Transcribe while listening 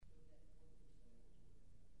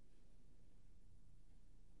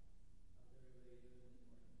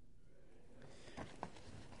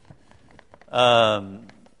Um,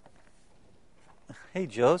 hey,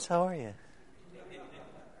 Jose, how are you?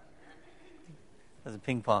 How's the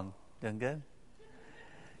ping pong? Doing good?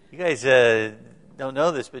 You guys don't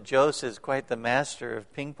know this, but Jose is quite the master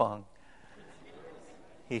of ping pong.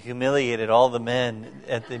 He humiliated all the men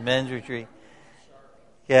at the men's retreat.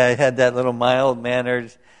 Yeah, he had that little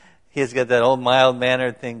mild-mannered. He's got that old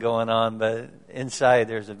mild-mannered thing going on, but inside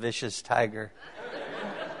there's a vicious tiger.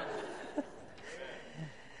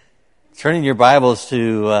 Turning your Bibles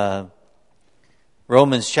to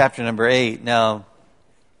Romans chapter number 8. Now,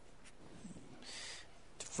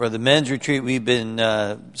 for the men's retreat, we've been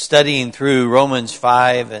studying through Romans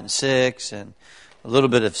 5 and 6 and a little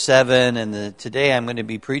bit of 7. And today I'm going to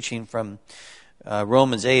be preaching from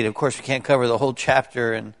Romans 8. Of course, we can't cover the whole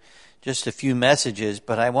chapter in just a few messages,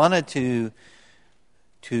 but I wanted to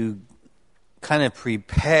kind of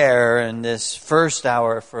prepare in this first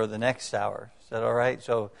hour for the next hour. Is that all right?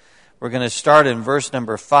 So we're going to start in verse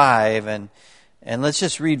number 5, and let's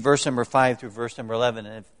just read verse number 5 through verse number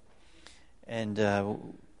 11, and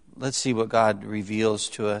let's see what God reveals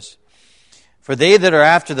to us. For they that are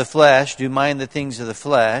after the flesh do mind the things of the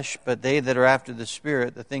flesh, but they that are after the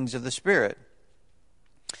Spirit, the things of the Spirit.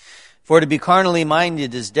 For to be carnally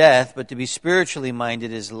minded is death, but to be spiritually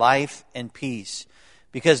minded is life and peace.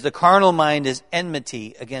 Because the carnal mind is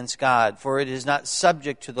enmity against God, for it is not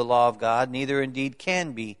subject to the law of God, neither indeed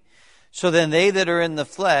can be. So then they that are in the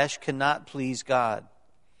flesh cannot please God.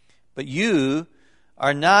 But you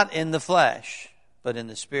are not in the flesh, but in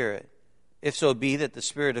the Spirit, if so be that the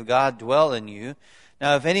Spirit of God dwell in you.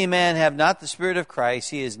 Now if any man have not the Spirit of Christ,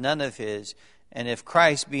 he is none of his. And if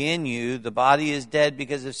Christ be in you, the body is dead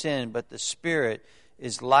because of sin, but the Spirit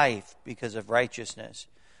is life because of righteousness.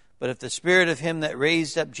 But if the Spirit of him that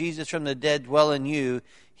raised up Jesus from the dead dwell in you,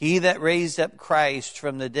 he that raised up Christ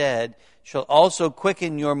from the dead shall also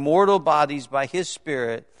quicken your mortal bodies by his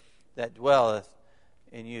Spirit that dwelleth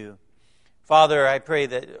in you. Father, I pray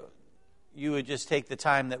that you would just take the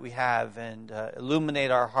time that we have and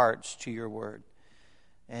illuminate our hearts to your word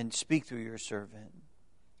and speak through your servant.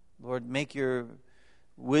 Lord, make your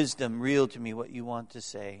wisdom real to me, what you want to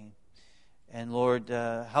say. And Lord,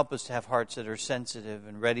 help us to have hearts that are sensitive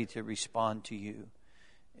and ready to respond to you.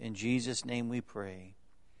 In Jesus' name we pray.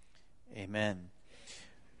 Amen.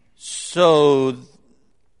 So,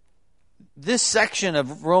 this section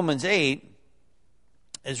of Romans 8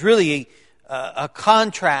 is really a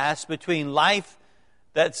contrast between life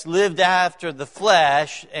that's lived after the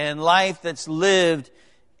flesh and life that's lived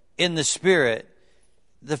in the Spirit.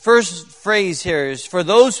 The first phrase here is, for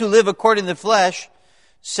those who live according to the flesh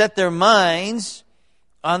set their minds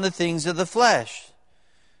on the things of the flesh.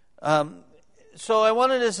 So I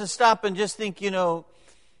wanted us to stop and just think,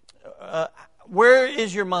 where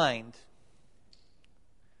is your mind?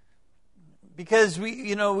 Because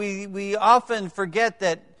we often forget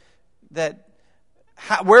that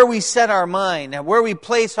where we set our mind and where we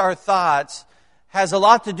place our thoughts has a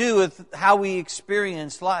lot to do with how we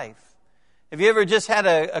experience life. Have you ever just had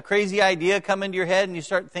a crazy idea come into your head and you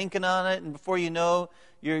start thinking on it, and before you know,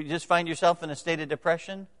 you just find yourself in a state of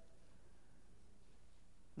depression?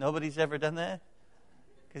 Nobody's ever done that?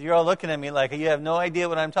 Because you're all looking at me like you have no idea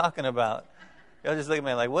what I'm talking about. You're just looking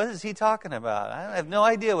at me like, what is he talking about? I have no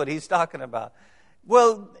idea what he's talking about.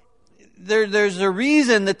 Well, there's a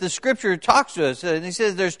reason that the Scripture talks to us. And he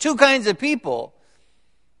says there's two kinds of people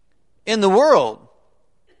in the world.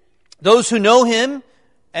 Those who know him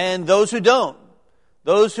and those who don't.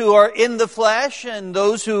 Those who are in the flesh and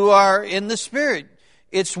those who are in the Spirit.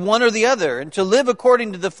 It's one or the other. And to live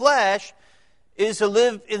according to the flesh is to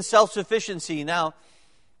live in self-sufficiency. Now,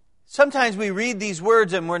 sometimes we read these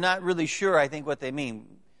words and we're not really sure, I think, what they mean.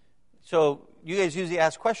 So you guys usually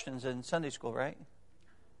ask questions in Sunday school, right?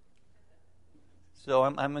 So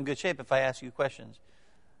I'm in good shape if I ask you questions.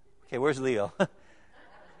 Okay, where's Leo?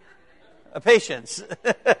 Patience.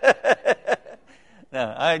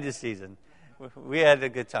 No, I'm just teasing. We had a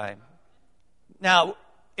good time. Now,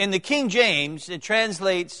 in the King James, it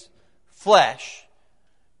translates flesh,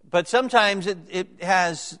 but sometimes it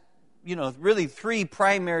has, really three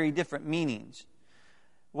primary different meanings.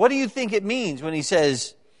 What do you think it means when he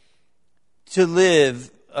says to live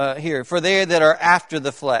here, for they that are after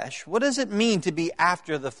the flesh? What does it mean to be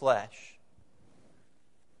after the flesh?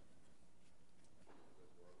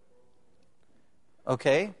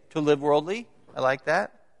 Okay, to live worldly. I like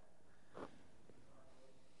that.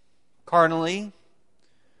 Carnally.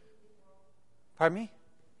 Pardon me?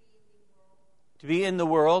 To be in the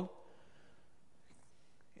world.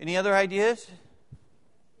 Any other ideas?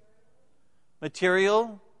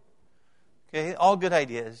 Material. Okay, all good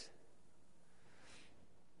ideas.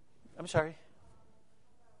 I'm sorry.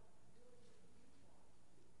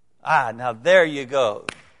 Now there you go.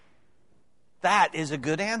 That is a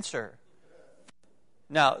good answer.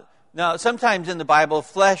 Now, sometimes in the Bible,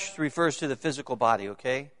 flesh refers to the physical body,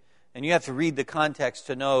 okay? And you have to read the context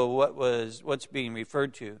to know what's being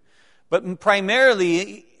referred to. But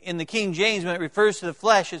primarily in the King James, when it refers to the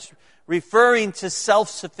flesh, it's referring to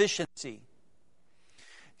self-sufficiency.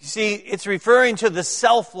 You see, it's referring to the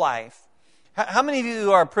self-life. How many of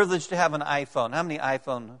you are privileged to have an iPhone? How many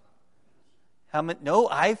iPhone? No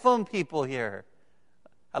iPhone people here.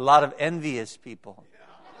 A lot of envious people.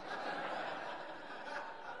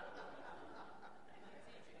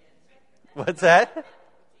 What's that?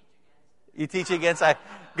 You teach against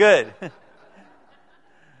Good.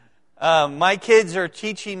 My kids are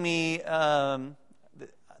teaching me.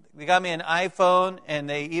 They got me an iPhone, and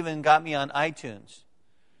they even got me on iTunes.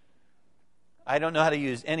 I don't know how to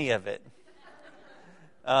use any of it.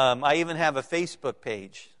 I even have a Facebook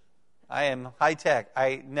page. I am high tech.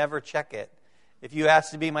 I never check it. If you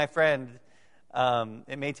ask to be my friend,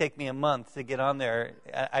 it may take me a month to get on there.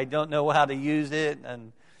 I don't know how to use it.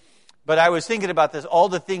 But I was thinking about this, all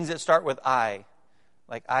the things that start with I,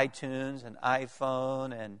 like iTunes and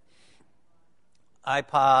iPhone and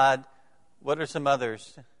iPod. What are some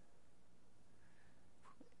others?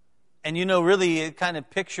 And really it kind of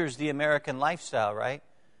pictures the American lifestyle, right?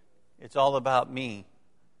 It's all about me.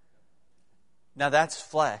 Now that's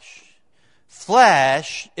flesh.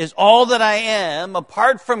 Flesh is all that I am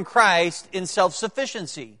apart from Christ in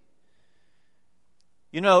self-sufficiency.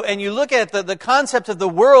 And you look at the concept of the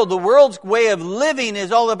world's way of living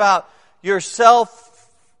is all about your self-worth.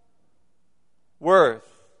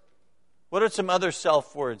 What are some other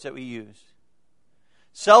self-words that we use?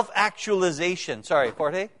 Self-actualization. Sorry,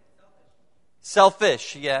 Jorge?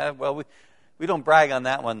 Selfish. Yeah, well, we don't brag on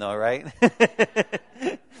that one though, right?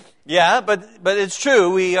 Yeah, but it's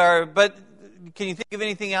true. We are, but can you think of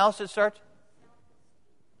anything else that starts?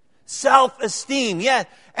 Self-esteem, yeah.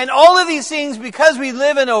 And all of these things, because we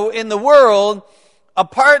live in the world, a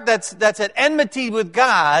part that's at enmity with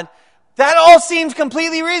God, that all seems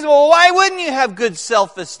completely reasonable. Why wouldn't you have good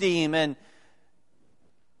self-esteem and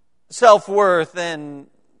self-worth? And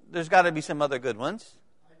there's got to be some other good ones.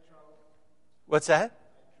 What's that?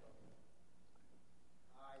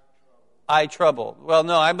 I trouble. Well,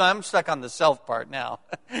 no, I'm stuck on the self part now.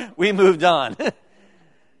 We moved on.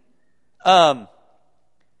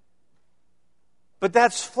 But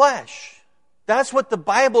that's flesh. That's what the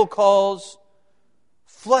Bible calls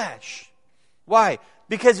flesh. Why?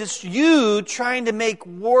 Because it's you trying to make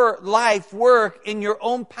life work in your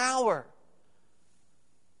own power.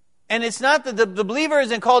 And it's not that the believer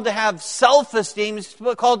isn't called to have self-esteem, it's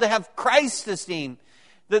called to have Christ-esteem.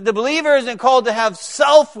 The believer isn't called to have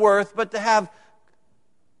self-worth, but to have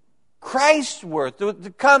Christ-worth.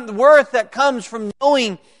 The worth that comes from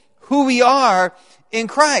knowing who we are in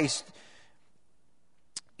Christ.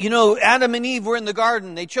 Adam and Eve were in the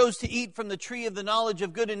garden. They chose to eat from the tree of the knowledge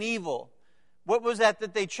of good and evil. What was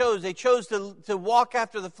that they chose? They chose to walk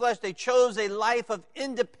after the flesh. They chose a life of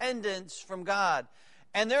independence from God.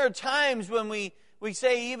 And there are times when we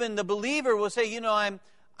say, even the believer will say,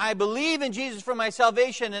 I believe in Jesus for my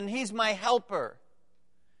salvation, and He's my helper.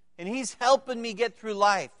 And He's helping me get through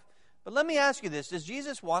life. But let me ask you this. Does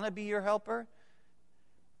Jesus want to be your helper?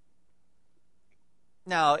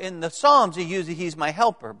 Now, in the Psalms, He uses He's my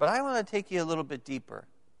helper. But I want to take you a little bit deeper.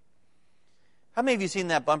 How many of you seen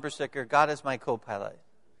that bumper sticker, God is my co-pilot?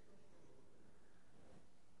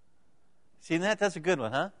 Seen that? That's a good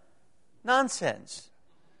one, huh? Nonsense.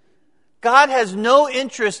 God has no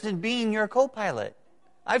interest in being your co-pilot.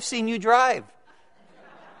 I've seen you drive.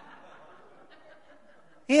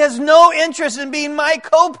 He has no interest in being my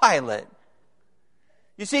co-pilot.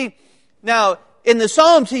 You see, now, in the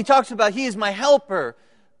Psalms, he talks about He is my helper.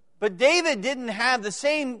 But David didn't have the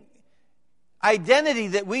same identity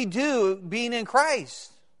that we do being in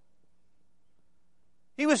Christ.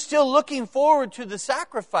 He was still looking forward to the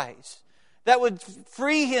sacrifice that would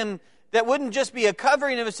free him, that wouldn't just be a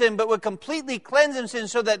covering of his sin, but would completely cleanse him sin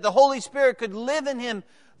so that the Holy Spirit could live in him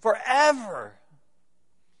forever.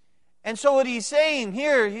 And so what he's saying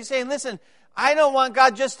here, he's saying, listen, I don't want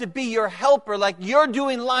God just to be your helper, like you're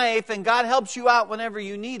doing life and God helps you out whenever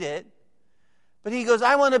you need it. But he goes,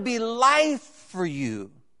 I want to be life for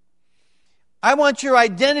you. I want your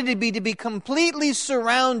identity to be completely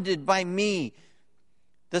surrounded by me.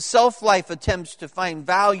 The self-life attempts to find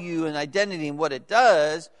value and identity in what it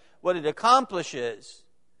does, what it accomplishes.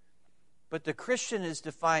 But the Christian is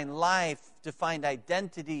to find life, to find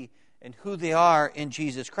identity in who they are in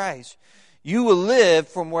Jesus Christ. You will live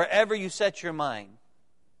from wherever you set your mind.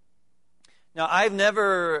 Now, I've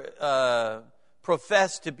never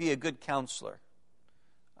profess to be a good counselor.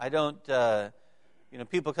 I don't,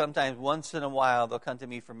 people sometimes, once in a while, they'll come to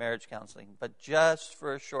me for marriage counseling, but just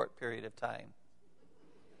for a short period of time.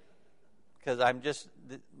 Because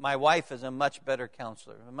my wife is a much better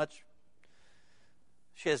counselor.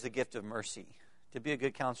 She has the gift of mercy. To be a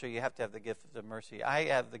good counselor, you have to have the gift of mercy. I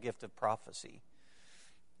have the gift of prophecy.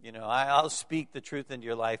 I'll speak the truth into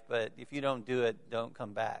your life, but if you don't do it, don't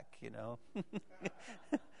come back,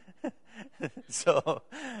 So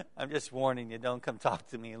I'm just warning you, don't come talk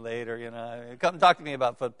to me later, Come talk to me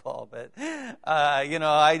about football, but,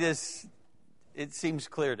 it seems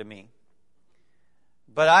clear to me.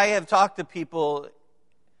 But I have talked to people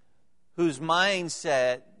whose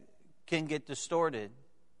mindset can get distorted.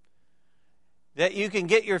 That you can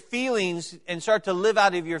get your feelings and start to live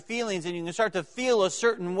out of your feelings, and you can start to feel a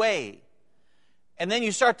certain way. And then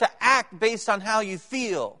you start to act based on how you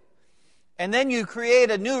feel. And then you create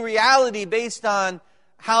a new reality based on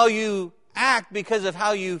how you act because of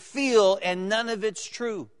how you feel, and none of it's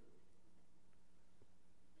true.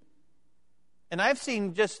 And I've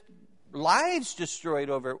seen just lives destroyed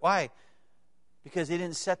over it. Why? Because they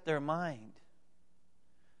didn't set their mind.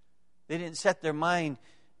 They didn't set their mind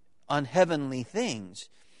on heavenly things.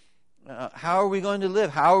 How are we going to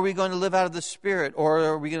live? How are we going to live out of the Spirit, or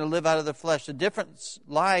are we going to live out of the flesh? The difference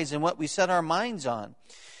lies in what we set our minds on.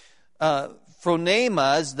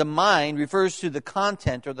 Phronema, the mind, refers to the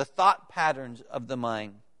content or the thought patterns of the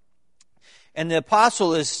mind. And the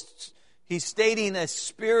apostle he's stating a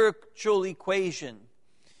spiritual equation.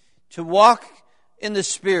 To walk in the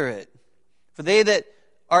Spirit. For they that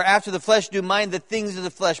are after the flesh do mind the things of the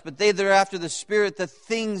flesh, but they that are after the Spirit, the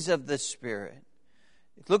things of the Spirit.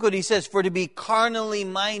 Look what he says, for to be carnally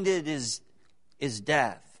minded is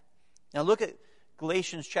death. Now look at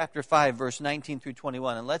Galatians chapter 5, verse 19 through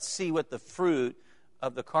 21, and let's see what the fruit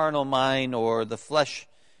of the carnal mind or the flesh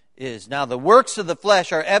is. Now the works of the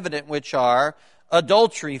flesh are evident, which are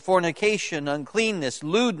adultery, fornication, uncleanness,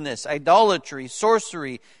 lewdness, idolatry,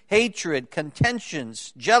 sorcery, hatred,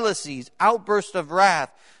 contentions, jealousies, outbursts of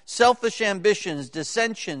wrath, selfish ambitions,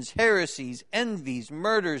 dissensions, heresies, envies,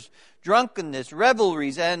 murders, drunkenness,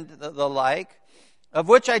 revelries, and the like, of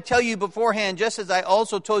which I tell you beforehand, just as I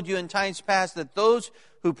also told you in times past, that those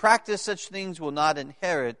who practice such things will not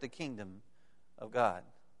inherit the kingdom of God.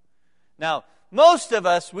 Now, most of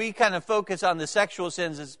us, we kind of focus on the sexual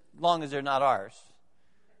sins as long as they're not ours.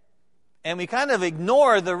 And we kind of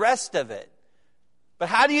ignore the rest of it. But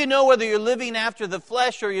how do you know whether you're living after the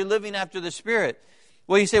flesh or you're living after the Spirit?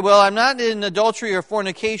 Well, you say, well, I'm not in adultery or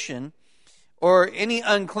fornication or any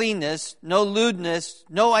uncleanness, no lewdness,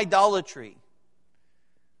 no idolatry.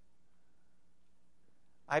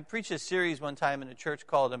 I preached a series one time in a church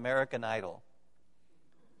called American Idol.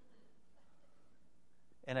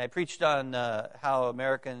 And I preached on how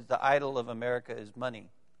the idol of America is money.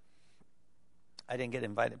 I didn't get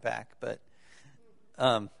invited back, but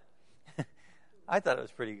I thought it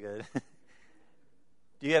was pretty good.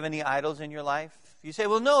 Do you have any idols in your life? You say,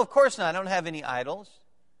 well, no, of course not. I don't have any idols.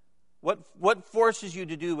 What forces you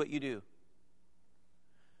to do what you do?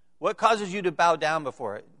 What causes you to bow down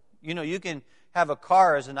before it? You can have a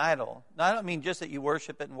car as an idol. Now, I don't mean just that you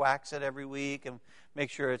worship it and wax it every week and make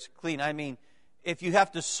sure it's clean. I mean, if you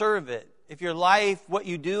have to serve it, if your life, what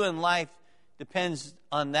you do in life depends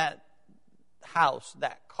on that house,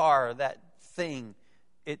 that car, that thing,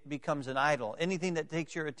 it becomes an idol. Anything that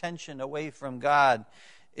takes your attention away from God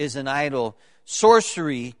is an idol.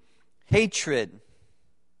 Sorcery, hatred.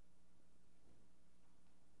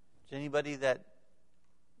 Is anybody that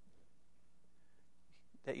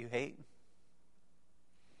you hate?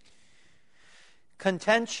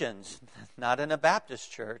 Contentions, not in a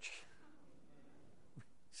Baptist church.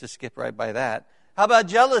 Let's just skip right by that. How about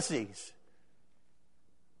jealousies?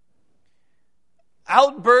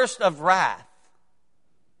 Outburst of wrath.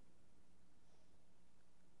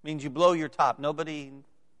 Means you blow your top. Nobody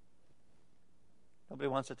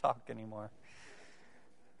wants to talk anymore.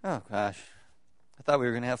 Oh, gosh. I thought we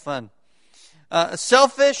were going to have fun.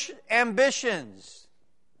 Selfish ambitions.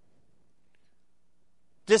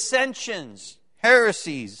 Dissensions.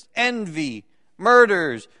 Heresies. Envy.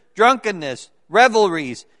 Murders. Drunkenness.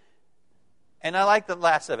 Revelries. And I like the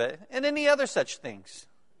last of it. And any other such things.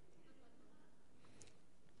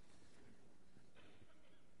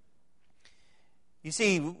 You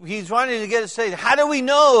see, he's wanting to get us to say, how do we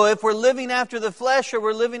know if we're living after the flesh or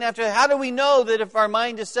we're living after... How do we know that if our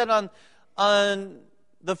mind is set on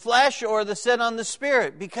the flesh or set on the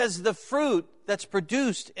Spirit? Because the fruit that's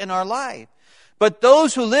produced in our life. But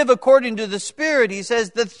those who live according to the Spirit, he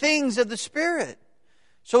says, the things of the Spirit.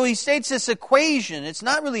 So he states this equation. It's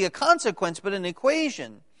not really a consequence, but an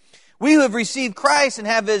equation. We who have received Christ and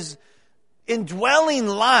have His indwelling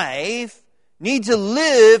life need to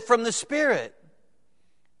live from the Spirit.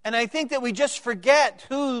 And I think that we just forget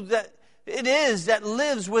who that it is that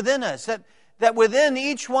lives within us. That within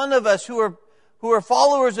each one of us who are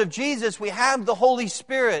followers of Jesus, we have the Holy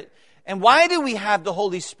Spirit. And why do we have the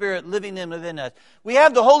Holy Spirit living within us? We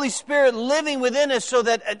have the Holy Spirit living within us so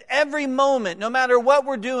that at every moment, no matter what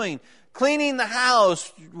we're doing, cleaning the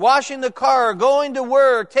house, washing the car, going to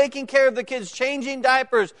work, taking care of the kids, changing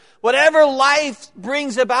diapers, whatever life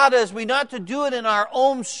brings about us, we not to do it in our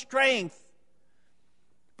own strength,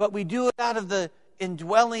 but we do it out of the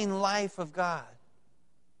indwelling life of God.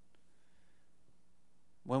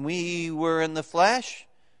 When we were in the flesh,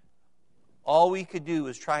 all we could do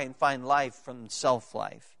was try and find life from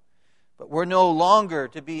self-life. But we're no longer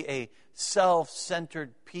to be a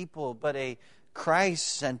self-centered people, but a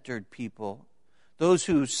Christ-centered people. Those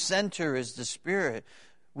whose center is the Spirit.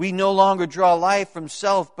 We no longer draw life from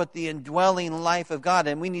self, but the indwelling life of God.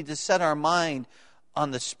 And we need to set our mind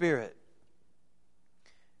on the Spirit.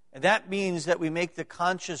 And that means that we make the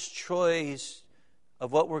conscious choice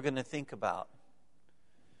of what we're going to think about.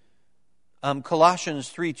 Colossians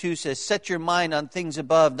 3:2 says, "Set your mind on things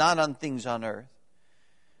above, not on things on earth."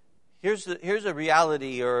 Here's a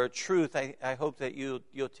reality or a truth I hope that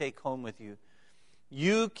you'll take home with you.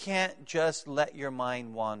 You can't just let your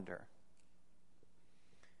mind wander.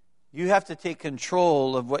 You have to take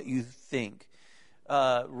control of what you think.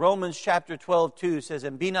 Romans chapter 12:2 says,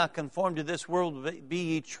 "And be not conformed to this world, but be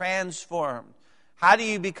ye transformed." How do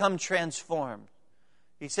you become transformed?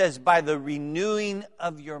 He says, by the renewing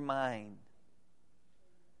of your mind.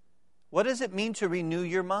 What does it mean to renew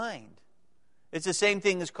your mind? It's the same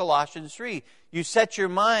thing as Colossians 3. You set your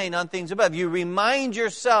mind on things above. You remind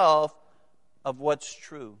yourself of what's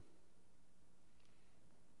true.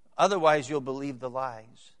 Otherwise, you'll believe the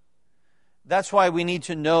lies. That's why we need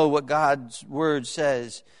to know what God's Word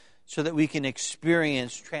says so that we can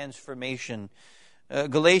experience transformation.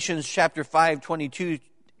 Galatians chapter 5, 22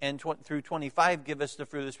 and through 25 give us the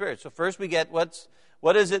fruit of the Spirit. So first we get what's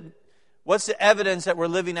the evidence that we're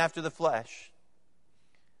living after the flesh?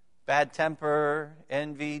 Bad temper,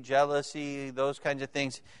 envy, jealousy, those kinds of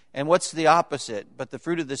things. And what's the opposite? But the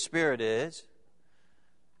fruit of the Spirit is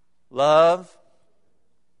love,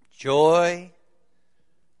 joy,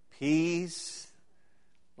 peace,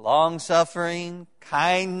 long-suffering,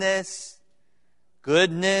 kindness,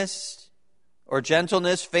 goodness, or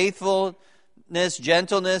gentleness, faithfulness,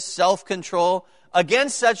 gentleness, self-control.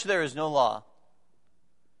 Against such there is no law.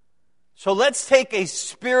 So let's take a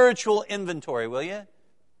spiritual inventory, will you?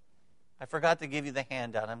 I forgot to give you the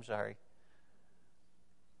handout. I'm sorry.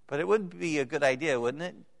 But it would be a good idea, wouldn't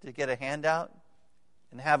it, to get a handout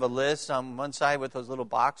and have a list on one side with those little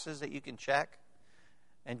boxes that you can check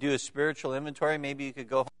and do a spiritual inventory. Maybe you could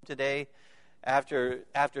go home today after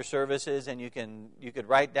services and you could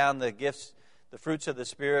write down the gifts, the fruits of the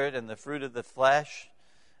Spirit and the fruit of the flesh,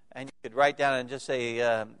 and you could write down and just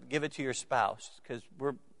say, give it to your spouse, because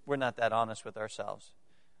we're not that honest with ourselves.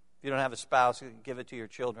 If you don't have a spouse, give it to your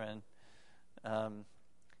children.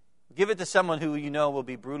 Give it to someone who you know will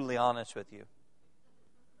be brutally honest with you.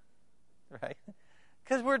 Right?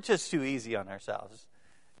 Because we're just too easy on ourselves.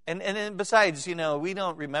 And besides, we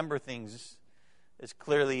don't remember things as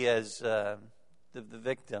clearly as the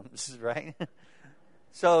victims, right?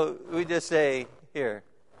 So we just say, here,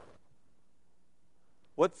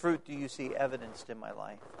 what fruit do you see evidenced in my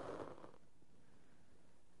life?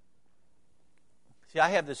 See, I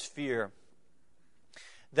have this fear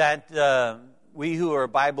that we who are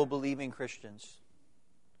Bible-believing Christians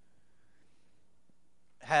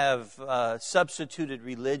have substituted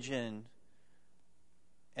religion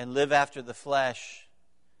and live after the flesh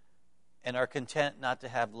and are content not to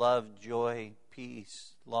have love, joy,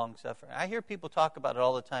 peace, long-suffering. I hear people talk about it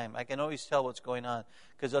all the time. I can always tell what's going on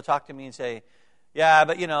because they'll talk to me and say, yeah,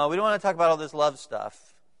 but we don't want to talk about all this love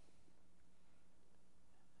stuff.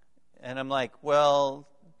 And I'm like, well,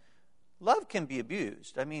 love can be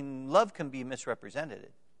abused. I mean, love can be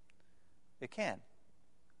misrepresented. It can.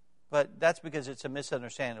 But that's because it's a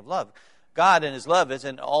misunderstanding of love. God in His love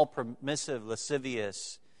isn't all permissive,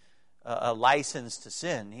 lascivious, a license to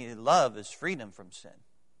sin. Love is freedom from sin.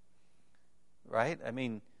 Right? I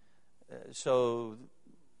mean,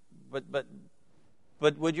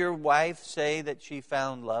 but would your wife say that she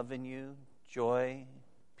found love in you? Joy,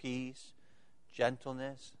 peace,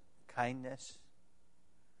 gentleness, kindness?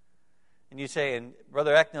 And you say, and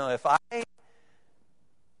Brother Eckno, if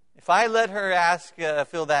I let her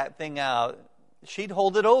fill that thing out, she'd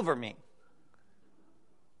hold it over me.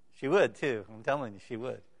 She would too. I'm telling you, she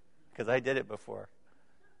would, because I did it before.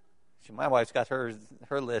 My wife's got her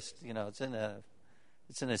list. It's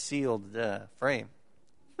in a sealed frame.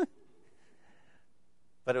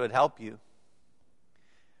 But it would help you.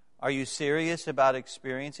 Are you serious about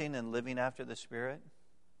experiencing and living after the Spirit?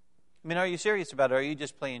 I mean, are you serious about it, or are you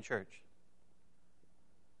just playing church?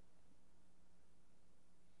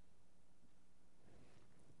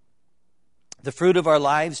 The fruit of our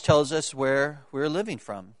lives tells us where we're living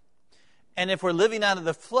from. And if we're living out of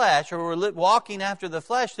the flesh, or we're walking after the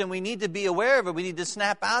flesh, then we need to be aware of it. We need to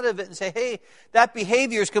snap out of it and say, hey, that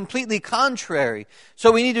behavior is completely contrary.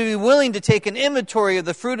 So we need to be willing to take an inventory of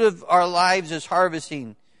the fruit of our lives as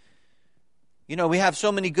harvesting. We have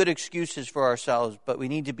so many good excuses for ourselves, but we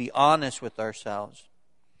need to be honest with ourselves.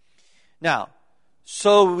 Now,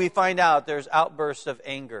 so we find out there's outbursts of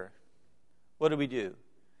anger. What do?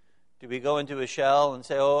 Do we go into a shell and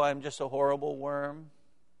say, oh, I'm just a horrible worm?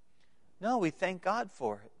 No, we thank God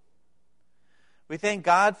for it. We thank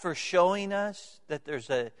God for showing us that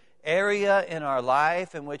there's an area in our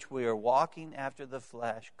life in which we are walking after the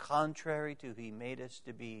flesh, contrary to who He made us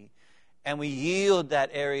to be. And we yield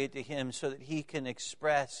that area to Him so that He can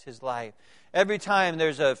express His life. Every time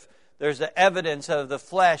there's the evidence of the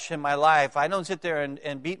flesh in my life, I don't sit there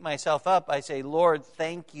and beat myself up. I say, Lord,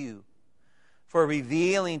 thank you for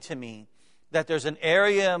revealing to me that there's an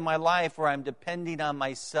area in my life where I'm depending on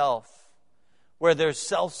myself, where there's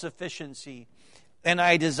self-sufficiency, and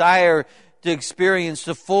I desire to experience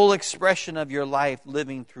the full expression of your life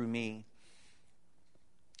living through me.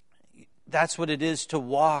 That's what it is to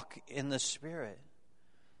walk in the Spirit,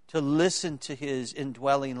 to listen to His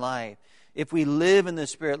indwelling life. If we live in the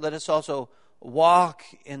Spirit, let us also walk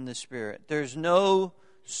in the Spirit. There's no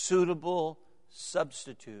suitable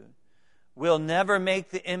substitute. We'll never make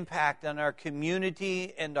the impact on our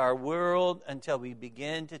community and our world until we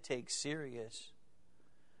begin to take serious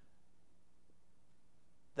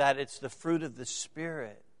that it's the fruit of the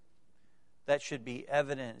Spirit that should be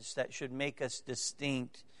evidence, that should make us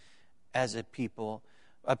distinct as a people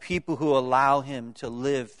who allow Him to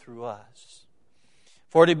live through us.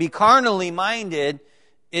 For to be carnally minded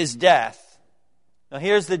is death. Now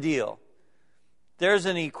here's the deal. There's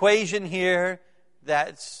an equation here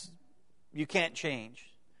that's you can't change.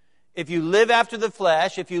 If you live after the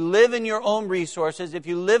flesh, if you live in your own resources, if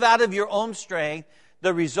you live out of your own strength,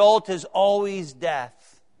 the result is always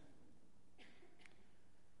death.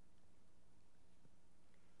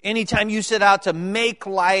 Anytime you set out to make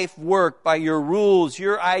life work by your rules,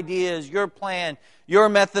 your ideas, your plan, your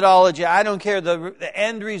methodology, I don't care, the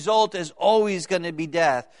end result is always going to be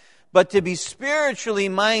death. But to be spiritually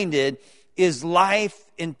minded is life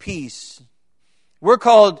in peace. We're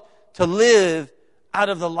called to live out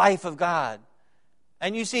of the life of God.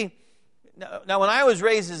 And you see, now when I was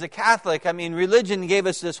raised as a Catholic, religion gave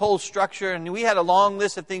us this whole structure, and we had a long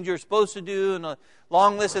list of things you were supposed to do and a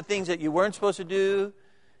long list of things that you weren't supposed to do.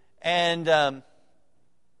 And,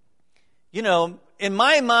 in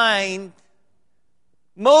my mind,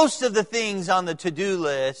 most of the things on the to-do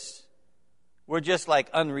list were just like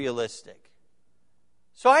unrealistic.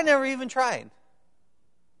 So I never even tried.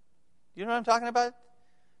 You know what I'm talking about?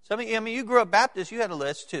 You grew up Baptist, you had a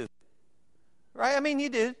list too. Right? You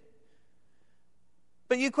did.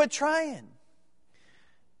 But you quit trying.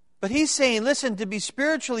 But he's saying, listen, to be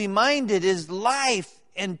spiritually minded is life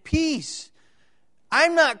and peace.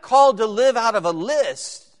 I'm not called to live out of a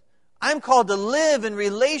list. I'm called to live in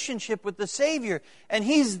relationship with the Savior. And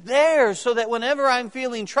He's there so that whenever I'm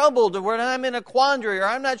feeling troubled or when I'm in a quandary or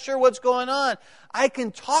I'm not sure what's going on, I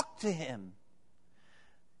can talk to Him.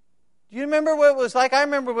 Do you remember what it was like? I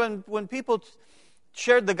remember when people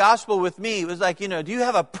shared the gospel with me, it was like, do you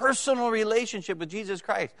have a personal relationship with Jesus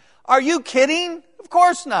Christ? Are you kidding? Of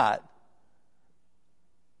course not.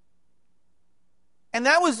 And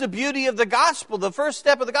that was the beauty of the gospel. The first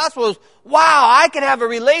step of the gospel was, wow, I can have a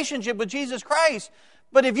relationship with Jesus Christ.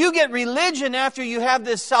 But if you get religion after you have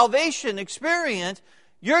this salvation experience,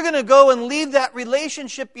 you're going to go and leave that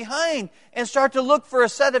relationship behind and start to look for a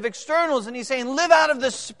set of externals. And he's saying, live out of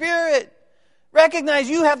the Spirit. Recognize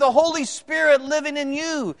you have the Holy Spirit living in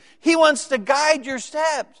you. He wants to guide your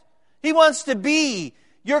steps. He wants to be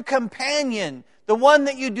your companion, the one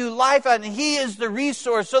that you do life on. And He is the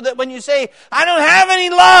resource so that when you say, I don't have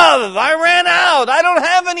any love, I ran out, I don't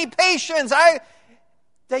have any patience,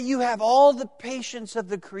 that you have all the patience of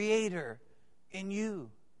the Creator in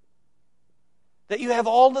you. That you have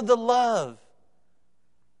all of the love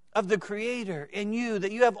of the Creator in you.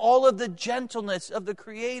 That you have all of the gentleness of the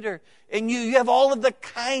Creator in you. You have all of the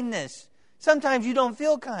kindness. Sometimes you don't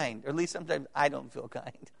feel kind. Or at least sometimes I don't feel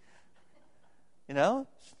kind.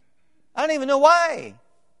 I don't even know why.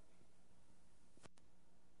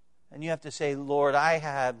 And you have to say, Lord, I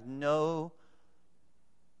have no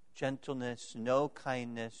gentleness, no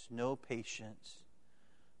kindness, no patience,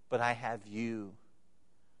 but I have you.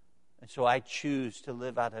 And so I choose to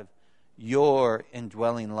live out of your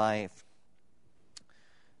indwelling life.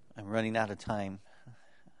 I'm running out of time.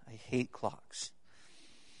 I hate clocks.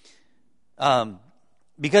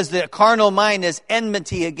 Because the carnal mind is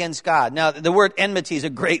enmity against God. Now, the word enmity is a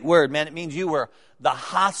great word, man. It means you were the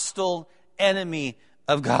hostile enemy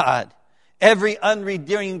of God. Every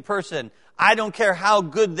unredeeming person, I don't care how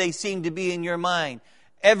good they seem to be in your mind.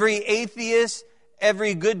 Every atheist,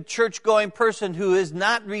 every good church-going person who is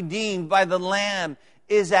not redeemed by the Lamb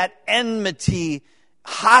is at enmity,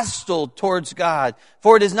 hostile towards God.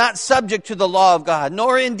 For it is not subject to the law of God,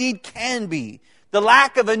 nor indeed can be. The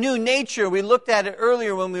lack of a new nature, we looked at it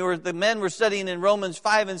earlier when the men were studying in Romans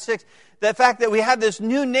 5 and 6. The fact that we have this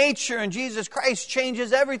new nature in Jesus Christ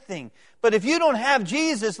changes everything. But if you don't have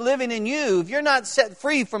Jesus living in you, if you're not set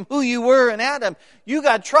free from who you were in Adam, you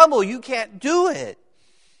got trouble. You can't do it.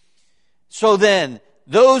 So then,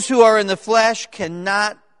 those who are in the flesh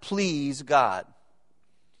cannot please God.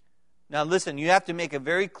 Now listen, you have to make a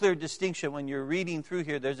very clear distinction when you're reading through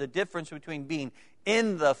here. There's a difference between being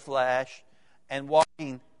in the flesh and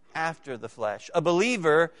walking after the flesh. A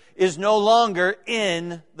believer is no longer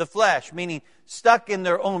in the flesh, meaning stuck in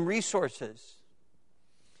their own resources.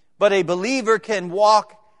 But a believer can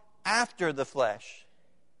walk after the flesh.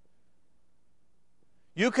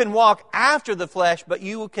 You can walk after the flesh, but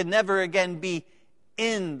you can never again be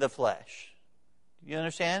in the flesh. You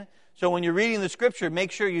understand? So when you're reading the Scripture,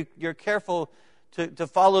 make sure you're careful to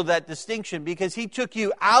follow that distinction, because He took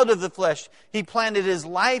you out of the flesh. He planted His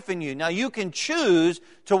life in you. Now you can choose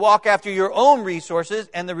to walk after your own resources,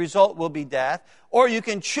 and the result will be death. Or you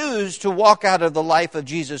can choose to walk out of the life of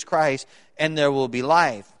Jesus Christ, and there will be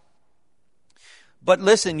life. But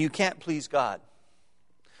listen, you can't please God.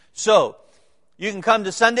 So, you can come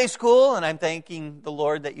to Sunday school, and I'm thanking the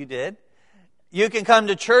Lord that you did. You can come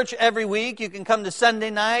to church every week. You can come to Sunday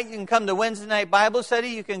night. You can come to Wednesday night Bible study.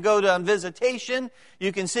 You can go on visitation.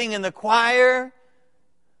 You can sing in the choir.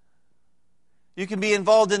 You can be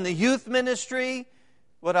involved in the youth ministry.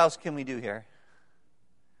 What else can we do here?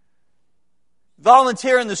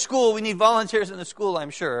 Volunteer in the school. We need volunteers in the school, I'm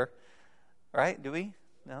sure. Right? Do we?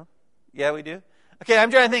 No? Yeah, we do. Okay, I'm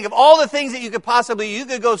trying to think of all the things that you could possibly... You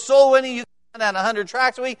could go soul winning. You could run out 100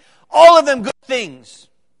 tracts a week. All of them good things.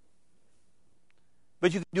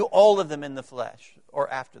 But you can do all of them in the flesh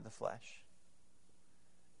or after the flesh.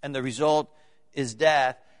 And the result is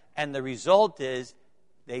death. And the result is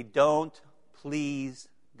they don't please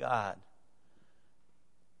God.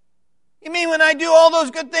 You mean when I do all those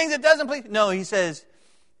good things, it doesn't please? No, He says,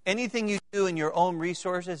 anything you do in your own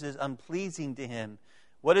resources is unpleasing to Him.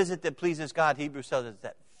 What is it that pleases God? Hebrews tells us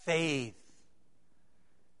that faith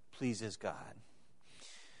pleases God.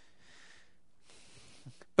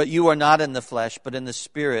 But you are not in the flesh, but in the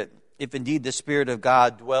Spirit, if indeed the Spirit of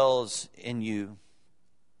God dwells in you.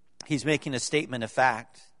 He's making a statement of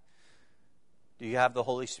fact. Do you have the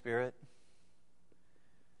Holy Spirit?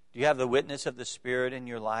 Do you have the witness of the Spirit in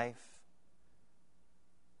your life?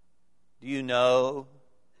 Do you know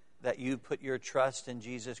that you put your trust in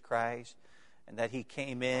Jesus Christ and that He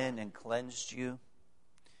came in and cleansed you?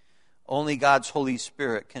 Only God's Holy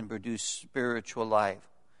Spirit can produce spiritual life.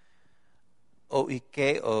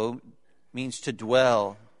 Oikeo means to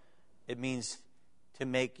dwell. It means to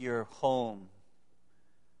make your home,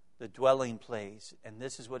 the dwelling place. And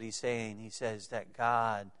this is what He's saying. He says that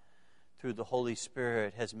God, through the Holy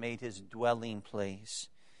Spirit, has made His dwelling place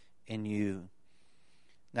in you.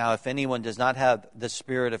 Now, if anyone does not have the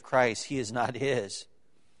Spirit of Christ, he is not His.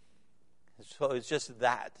 So it's just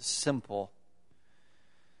that simple.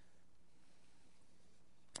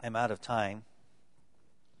 I'm out of time.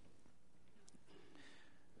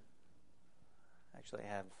 Actually,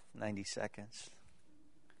 I have 90 seconds.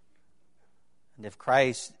 And if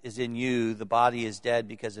Christ is in you, the body is dead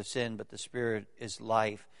because of sin, but the Spirit is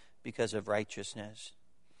life because of righteousness.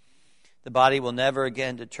 The body will never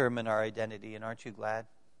again determine our identity, and aren't you glad?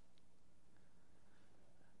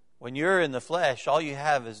 When you're in the flesh, all you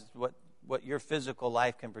have is what your physical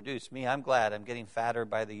life can produce. Me, I'm glad. I'm getting fatter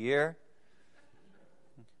by the year.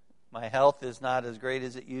 My health is not as great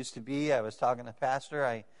as it used to be. I was talking to Pastor.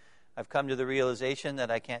 I've come to the realization that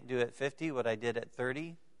I can't do at 50 what I did at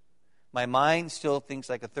 30. My mind still thinks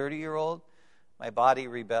like a 30-year-old. My body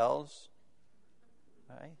rebels.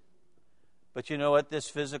 Right? But you know what? This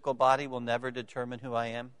physical body will never determine who I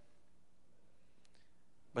am.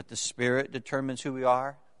 But the Spirit determines who we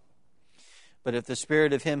are. But if the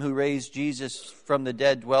Spirit of him who raised Jesus from the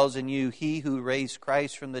dead dwells in you, he who raised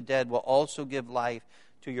Christ from the dead will also give life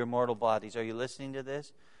to your mortal bodies. Are you listening to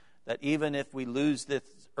this? That even if we lose this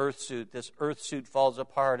earth suit falls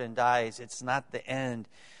apart and dies, it's not the end.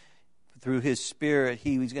 Through his Spirit,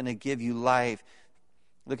 he's going to give you life.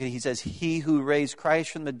 Look at, he says, he who raised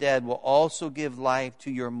Christ from the dead will also give life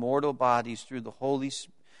to your mortal bodies through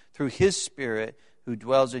his Spirit who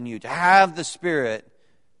dwells in you. To have the Spirit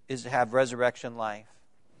is to have resurrection life,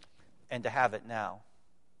 and to have it now.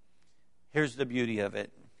 Here's the beauty of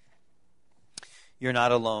it. You're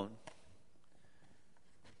not alone.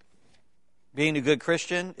 Being a good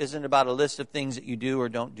Christian isn't about a list of things that you do or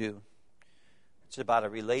don't do. It's about a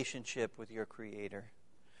relationship with your Creator.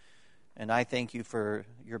 And I thank you for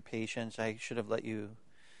your patience. I should have let you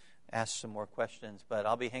ask some more questions, but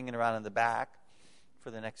I'll be hanging around in the back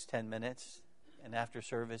for the next 10 minutes. And after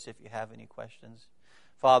service, if you have any questions.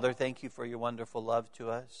 Father, thank you for your wonderful love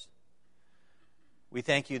to us. We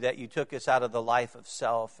thank you that you took us out of the life of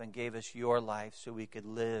self and gave us your life so we could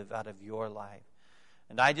live out of your life.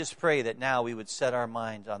 And I just pray that now we would set our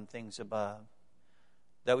minds on things above,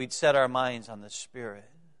 that we'd set our minds on the Spirit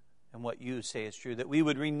and what you say is true, that we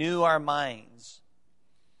would renew our minds,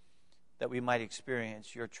 that we might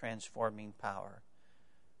experience your transforming power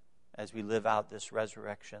as we live out this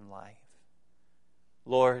resurrection life.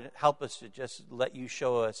 Lord, help us to just let you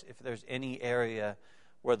show us if there's any area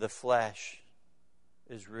where the flesh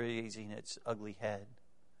is raising its ugly head.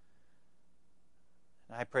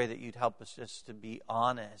 And I pray that you'd help us just to be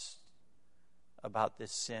honest about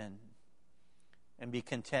this sin and be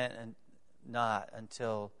content and not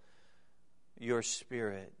until your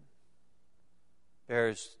Spirit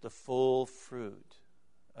bears the full fruit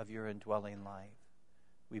of your indwelling life.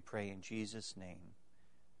 We pray in Jesus' name.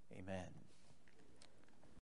 Amen.